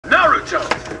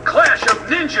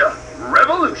Ninja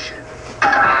Revolution.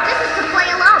 This is to play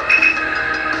alone.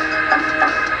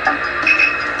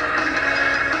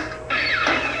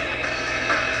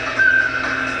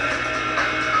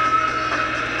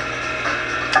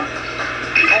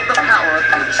 Hold the power of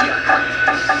Uchiha.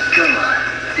 Come on,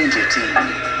 Ninja Team.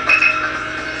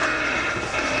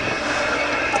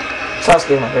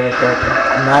 Sasuke is my favorite character.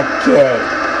 I'm not gay.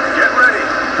 Get ready.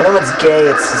 Whenever it's gay,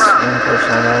 it's just one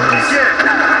person I know who's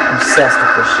obsessed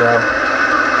with this show.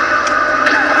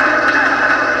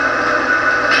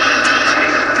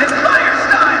 It's fire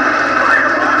style!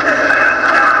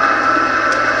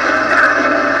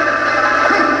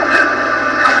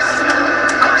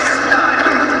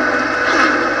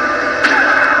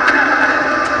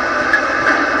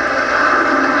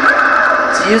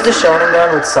 To use the Sharingan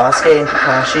with Sasuke and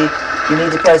Kakashi, you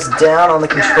need to press down on the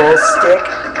control stick,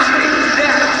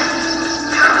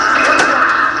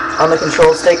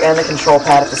 and the control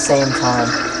pad at the same time.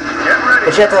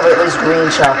 But you have to have at least green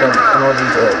chakra in order to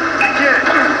do it.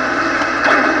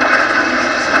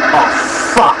 Oh,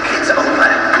 fuck. It's over.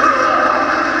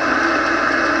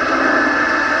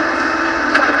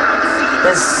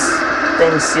 This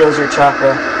thing seals your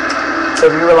chakra. So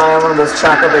if you rely on one of those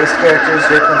chakra-based characters,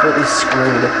 you're completely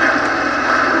screwed.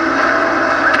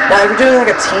 Now, if you're doing like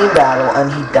a team battle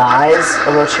and he dies,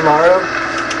 Orochimaru,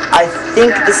 I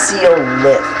think the seal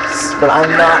lifts, but I'm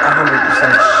not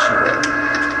 100% sure.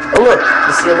 Oh look,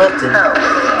 the seal lifted.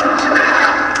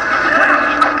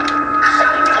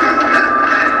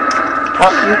 How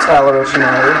can you tell,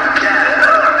 Orochimaru?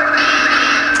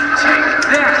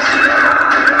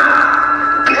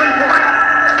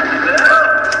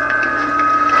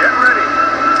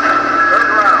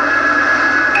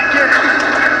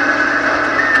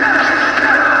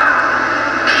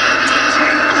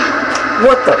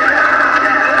 What the?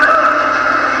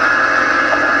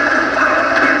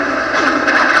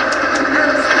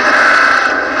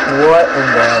 What in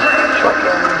the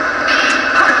fucking...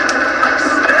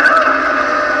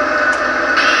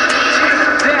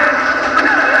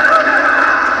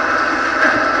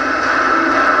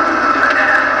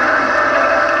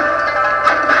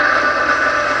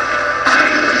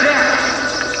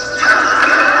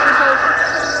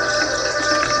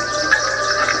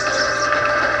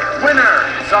 Winner,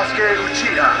 Sasuke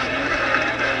Uchiha.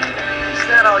 Is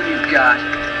that all you've got?